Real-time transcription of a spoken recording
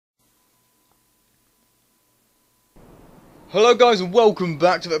Hello guys and welcome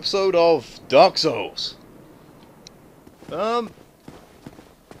back to the episode of Dark Souls. So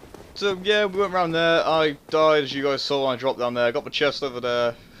yeah, we went around there, I died as you guys saw, I dropped down there, got the chest over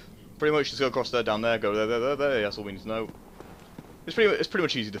there. Pretty much just go across there, down there, go there, that's all we need to know. It's pretty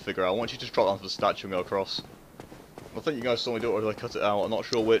much easy to figure out. Once you just drop down to the statue and go across. I think you guys saw me do it or I cut it out, I'm not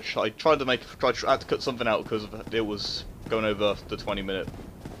sure which. I had to cut something out because it was going over the 20-minute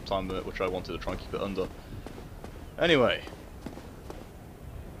time limit, which I wanted to try and keep it under. Anyway.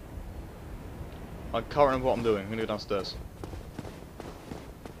 I can't remember what I'm doing. I'm gonna go downstairs.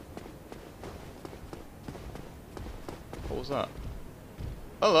 What was that?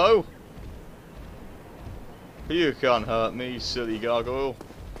 Hello! You can't hurt me, silly gargoyle.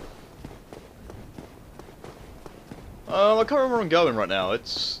 I can't remember where I'm going right now.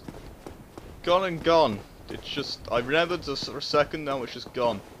 It's gone and gone. It's just, I remembered for a second, now it's just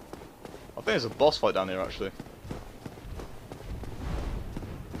gone. I think there's a boss fight down here actually.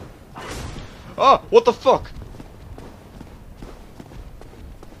 Oh, what the fuck?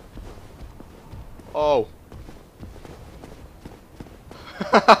 Oh.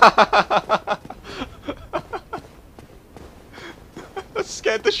 That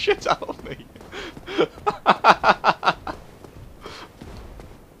scared the shit out of me.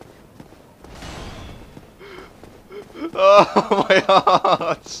 Oh my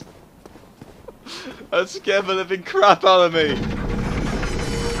heart. That scared the living crap out of me.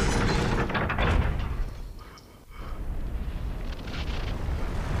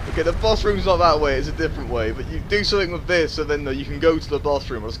 Okay, the boss room's not that way, it's a different way, but you do something with this and then you can go to the boss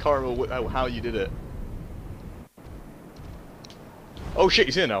room. I just can't remember how you did it. Oh shit,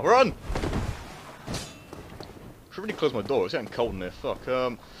 he's here now, run! Should really close my door, it's getting cold in here, fuck.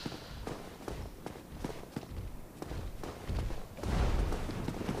 Can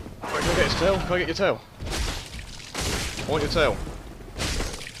I get his tail? Can I get your tail? I want your tail.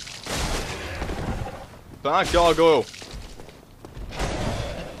 Bad gargoyle!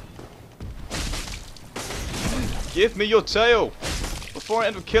 Give me your tail! Before I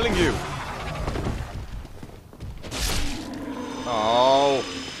end up killing you! Oh!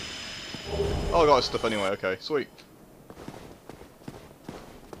 Oh, I got his stuff anyway, okay, sweet.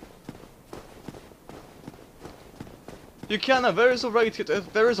 You can have, there is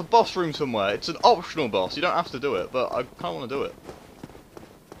a boss room somewhere. It's an optional boss, you don't have to do it, but I kinda wanna do it.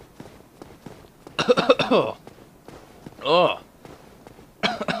 Oh! Oh!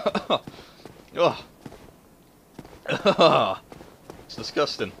 Oh! It's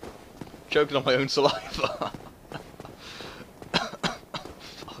disgusting. Choking on my own saliva.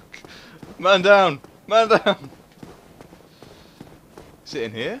 Fuck. Man down! Man down! Is it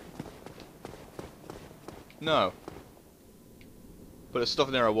in here? No. But there's stuff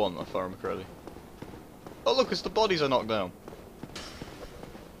in there I want, if I remember correctly. Oh look, it's the bodies I knocked down.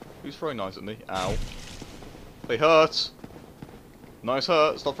 Who's throwing knives at me? Ow. They hurt! Nice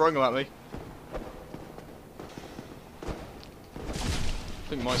hurt, stop throwing them at me.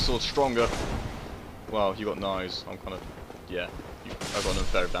 I think my sword's stronger. Well, you got knives. I'm kind of, yeah. I've got an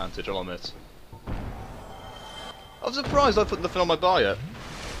unfair advantage, I'll admit. I'm surprised I put nothing on my bar yet.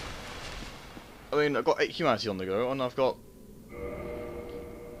 I mean, I've got 8 humanity on the go, and I've got.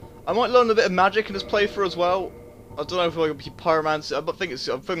 I might learn a bit of magic in this playthrough as well. I don't know if I'll be pyromancy. I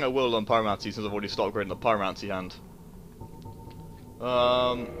think I will learn pyromancy since I've already started upgrading the pyromancy hand.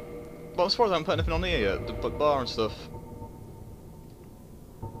 But I'm surprised I haven't put anything on here yet. The bar and stuff.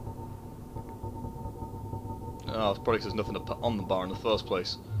 Oh, it's probably because there's nothing to put on the bar in the first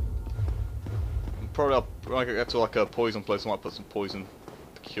place. Probably when I get to like a poison place, I might put some poison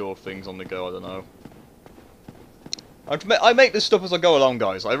to cure things on the go, I don't know. I make this stuff as I go along,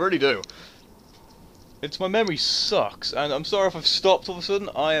 guys, I really do. My memory sucks, and I'm sorry if I've stopped all of a sudden,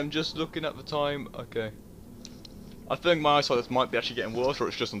 I am just looking at the time, okay. I think my eyesight might be actually getting worse, or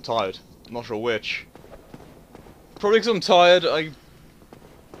it's just I'm tired. I'm not sure which. Probably because I'm tired,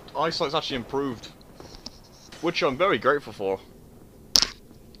 eyesight's actually improved. Which I'm very grateful for.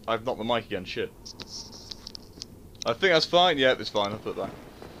 I've knocked the mic again, shit. I think that's fine, yeah, it's fine, I'll put it back.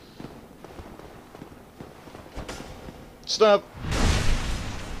 Stab!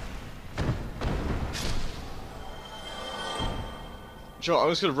 Sure, I'm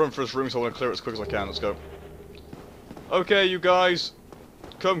just gonna run for this room so I want to clear it as quick as I can, let's go. Okay, you guys,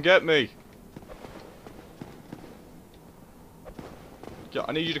 come get me. Yeah,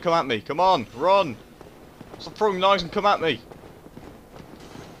 I need you to come at me, come on, run! Stop throwing knives and come at me!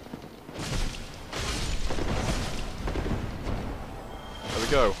 There we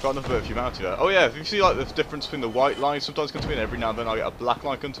go, got enough of humanity there. Oh yeah, if you see like the difference between the white lines sometimes come to me and every now and then I get a black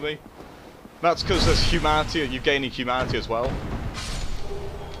line come to me. That's because there's humanity, you're gaining humanity as well.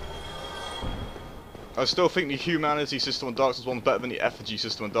 I still think the humanity system on Dark Souls 1 is better than the effigy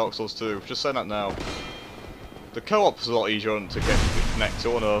system on Dark Souls 2. Just saying that now. The co-op is a lot easier to get connect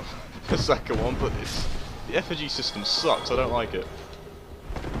to on the second one, but the effigy system sucks, I don't like it.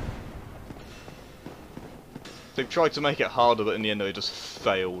 They've tried to make it harder, but in the end they just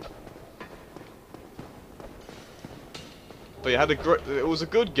failed. But it was a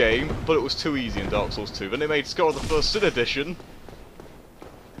good game, but it was too easy in Dark Souls 2. Then they made Scholar of the First Sin Edition,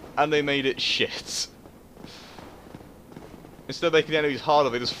 and they made it shit. Instead of making the enemies harder,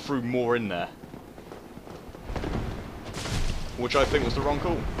 they just threw more in there. Which I think was the wrong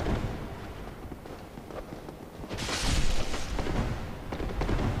call.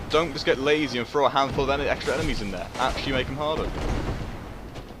 Don't just get lazy and throw a handful of extra enemies in there. Actually make them harder.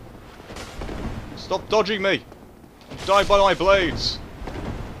 Stop dodging me! Die by my blades!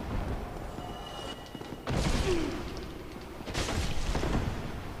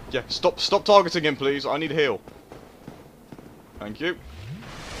 Yeah, stop targeting him, please. I need a heal. Thank you.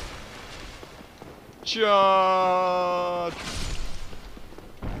 Charge!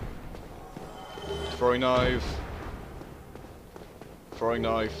 Throwing knife. Throwing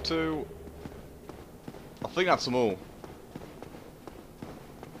knife, 2. I think that's them all.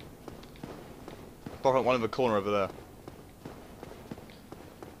 Probably one in the corner over there.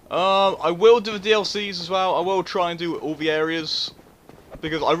 I will do the DLCs as well. I will try and do all the areas.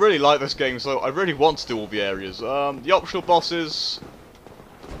 Because I really like this game, so I really want to do all the areas. The optional bosses.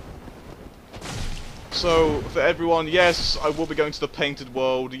 So, for everyone, yes, I will be going to the Painted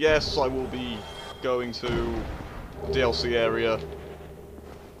World. Yes, I will be going to the DLC area.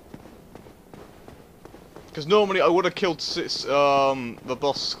 Because normally I would have killed the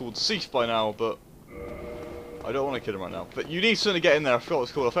boss called Seath by now, but I don't want to kill him right now. But you need to get in there. I forgot what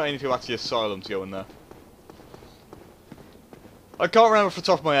it's called. I think I need to go back to the Asylum to go in there. I can't remember off the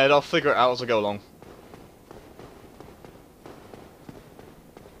top of my head. I'll figure it out as I go along.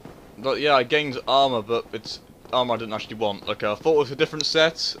 But yeah, I gained armor, but it's armor I didn't actually want. Okay, I thought it was a different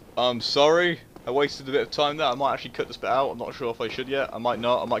set. I'm sorry. I wasted a bit of time there. I might actually cut this bit out. I'm not sure if I should yet. I might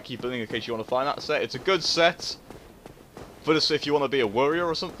not. I might keep it in case you want to find that set. It's a good set for this if you want to be a warrior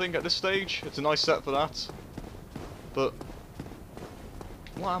or something at this stage. It's a nice set for that. But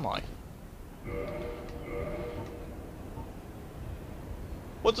what am I?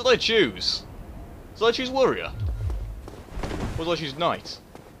 What did I choose? Did I choose warrior? Or did I choose knight?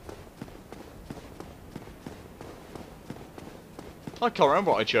 I can't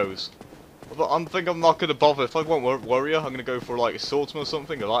remember what I chose. But I think I'm not going to bother. If I want warrior, I'm going to go for like a swordsman or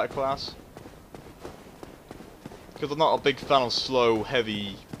something, a lighter class. Because I'm not a big fan of slow,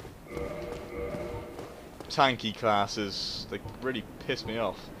 heavy, tanky classes. They really piss me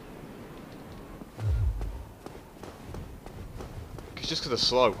off. Just because they're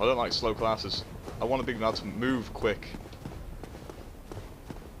slow. I don't like slow classes. I want to be able to move quick.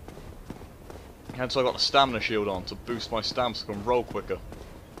 Hence I got the stamina shield on to boost my stamina so I can roll quicker.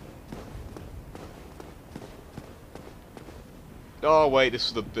 Oh wait, this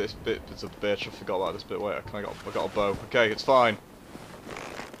is the bit. It's a bitch. I forgot about this bit. Wait, I got a bow. Okay, it's fine.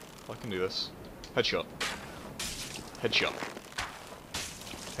 I can do this. Headshot. Headshot.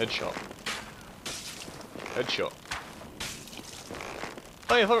 Headshot. Headshot.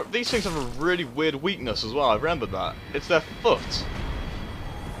 Oh yeah, these things have a really weird weakness as well. I remembered that. It's their foot.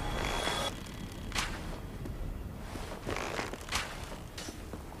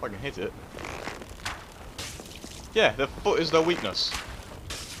 If I can hit it. Yeah, their foot is their weakness.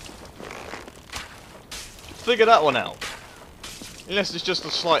 Figure that one out. Unless it's just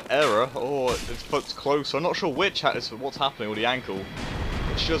a slight error, or its foot's closer. I'm not sure which is what's happening with the ankle.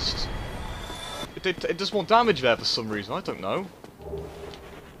 It's just... It does more damage there for some reason, I don't know.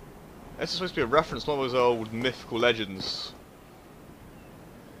 It's supposed to be a reference to one of those old mythical legends.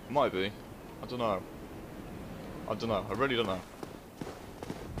 Might be. I don't know. I don't know. I really don't know.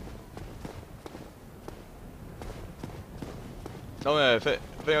 Oh yeah, if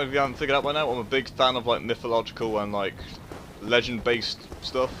you haven't figured out by now, I'm a big fan of like mythological and like legend-based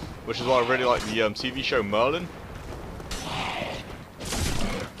stuff, which is why I really like the TV show Merlin.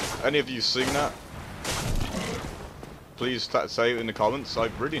 Any of you seen that? Please say it in the comments.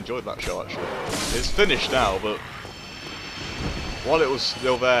 I've really enjoyed that show actually. It's finished now, but while it was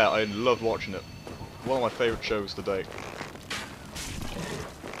still there, I loved watching it. One of my favourite shows to date.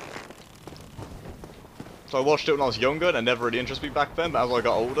 So I watched it when I was younger and it never really interested me back then, but as I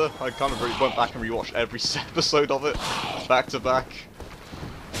got older, I kind of went back and rewatched every episode of it, back to back.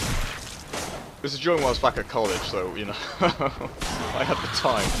 This is during when I was back at college, so, you know. I had the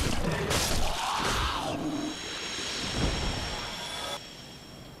time.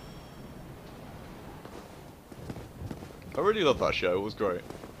 I really love that show, it was great.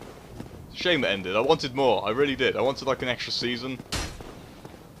 Shame it ended, I wanted more, I really did. I wanted like an extra season.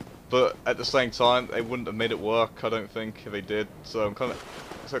 But at the same time, they wouldn't have made it work, I don't think, if they did. So it kind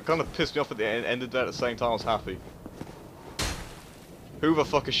of pissed me off at the end, ended there at the same time I was happy. Who the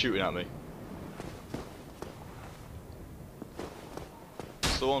fuck is shooting at me?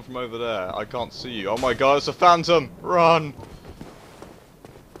 Someone from over there, I can't see you. Oh my god, it's a phantom! Run!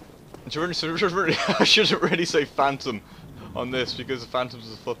 I shouldn't really say phantom on this because the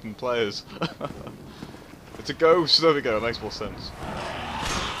phantoms are fucking players. It's a ghost, there we go, it makes more sense.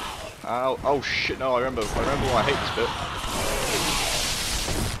 Ow, oh shit, no, I remember why I hate this bit.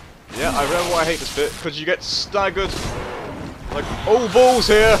 Yeah, I remember why I hate this bit, because you get staggered like balls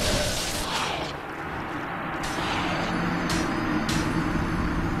here.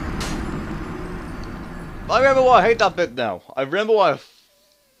 I remember why I hate that bit now. I remember why I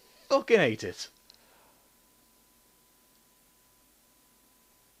fucking hate it.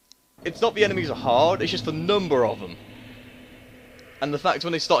 It's not the enemies are hard, it's just the number of them. And the fact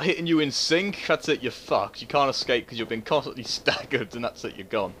when they start hitting you in sync, that's it, you're fucked. You can't escape because you've been constantly staggered, and that's it, you're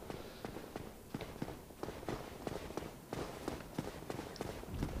gone.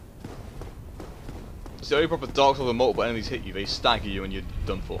 It's the only proper Dark Souls where multiple enemies hit you, they stagger you and you're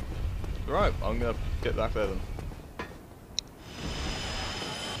done for. Right, I'm gonna get back there then.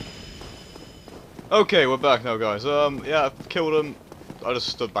 Okay, we're back now, guys. Yeah, I've killed him. I just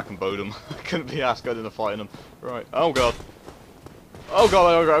stood back and bowed him. I couldn't be asked, I didn't fight him. Right, oh god. Oh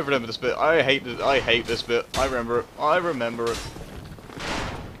god, I remember this bit. I hate this bit. I remember it. I remember it.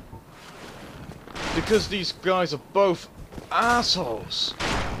 Because these guys are both assholes.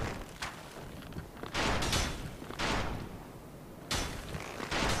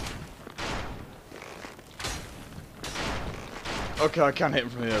 Okay, I can hit him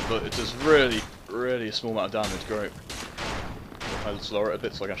from here, but it does really a small amount of damage. Great. I'll slow it a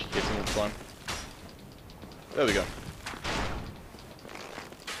bit so I can actually hit him all the time. There we go.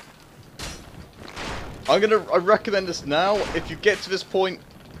 I recommend this now. If you get to this point,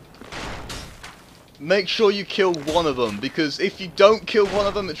 make sure you kill one of them, because if you don't kill one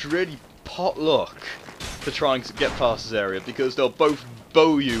of them, it's really pot luck to try and get past this area, because they'll both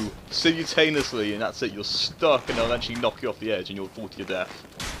bow you simultaneously, and that's it, you're stuck, and they'll eventually knock you off the edge, and you'll fall to your death.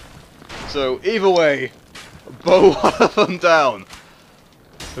 So, either way, bow one of them down.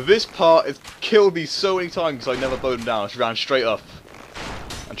 This part has killed me so many times because I never bowed them down, I just ran straight up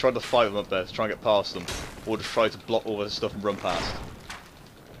and tried to fight them up there to try and get past them, or just try to block all this stuff and run past.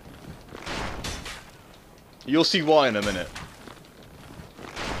 You'll see why in a minute.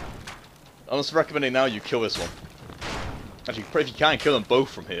 I'm just recommending now you kill this one. Actually, if you can, kill them both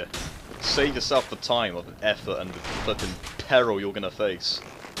from here. Save yourself the time of effort and the fucking peril you're gonna face.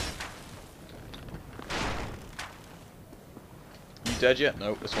 You dead yet?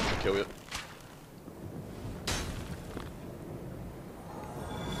 No, this one should kill you.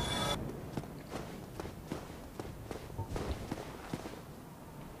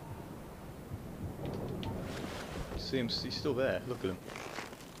 Seems he's still there. Look at him.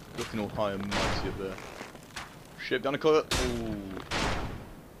 Looking all high and mighty up there. Ship down the corner. Ooh.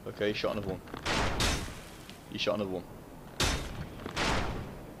 Okay, he shot another one. He shot another one.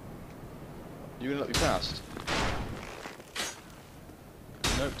 You gonna let me past?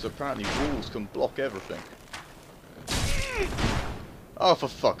 Nope, so apparently walls can block everything. Oh, for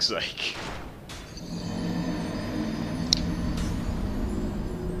fuck's sake.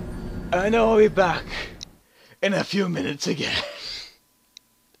 I know I'll be back in a few minutes again.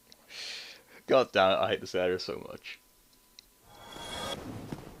 God damn it, I hate this area so much.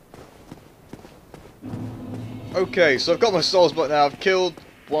 Okay, so I've got my souls back now, I've killed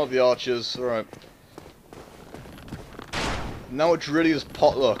one of the archers, alright. Now it's really just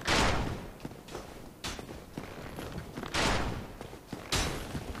pot luck.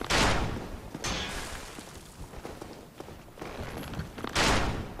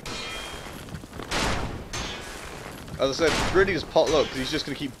 As I said, really just pot luck, because he's just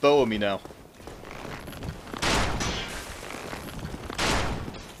going to keep bowing me now.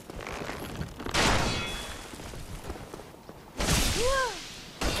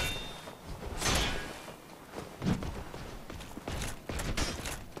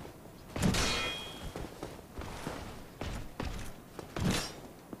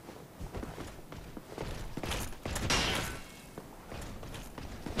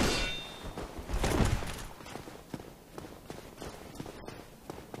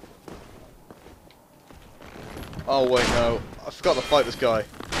 Oh wait, no. forgot to fight this guy.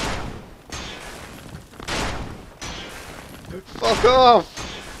 Fuck off!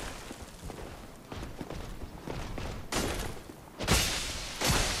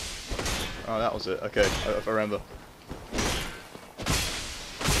 Oh, that was it. Okay, if I remember.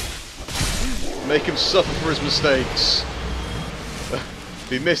 Make him suffer for his mistakes. If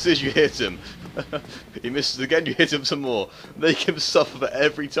he misses, you hit him. He misses again, you hit him some more. Make him suffer for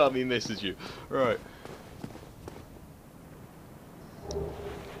every time he misses you. Right.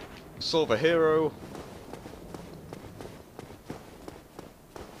 Solve a hero.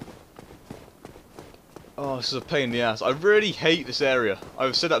 Oh, this is a pain in the ass. I really hate this area.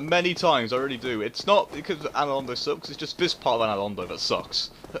 I've said that many times, I really do. It's not because Analondo sucks, it's just this part of Analondo that sucks.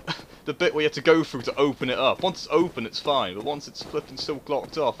 The bit where you have to go through to open it up. Once it's open, it's fine, but once it's flipping still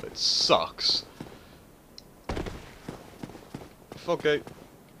locked off, it sucks. Okay.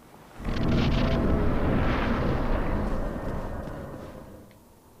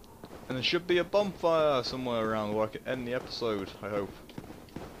 And there should be a bonfire somewhere around where I can end the episode, I hope.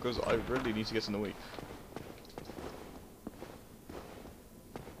 Because I really need to get in the week.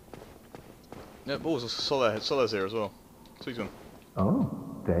 Yep, oh, there's Solar's here as well. Sweet one.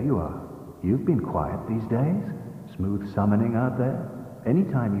 Oh, there you are. You've been quiet these days. Smooth summoning out there.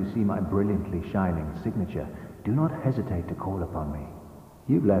 Anytime you see my brilliantly shining signature, do not hesitate to call upon me.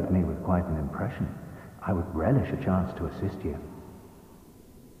 You've left me with quite an impression. I would relish a chance to assist you.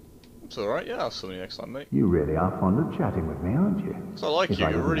 It's alright, yeah, I'll summon you next time, mate. You really are fond of chatting with me, aren't you? So I like you,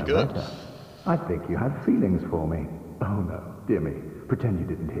 you're really good. Better, I think you had feelings for me. Oh no, dear me, pretend you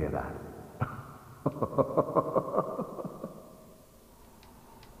didn't hear that.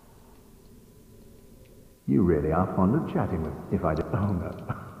 You really are fond of chatting with if I did. Oh no.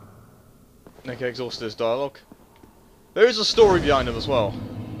 Okay, exhausted his dialogue. There is a story behind him as well.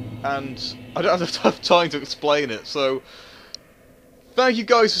 And I don't have time to explain it, so thank you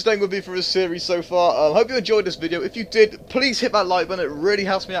guys for staying with me for this series so far. Hope you enjoyed this video. If you did, please hit that like button, it really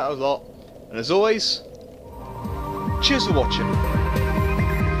helps me out a lot. And as always, cheers for watching.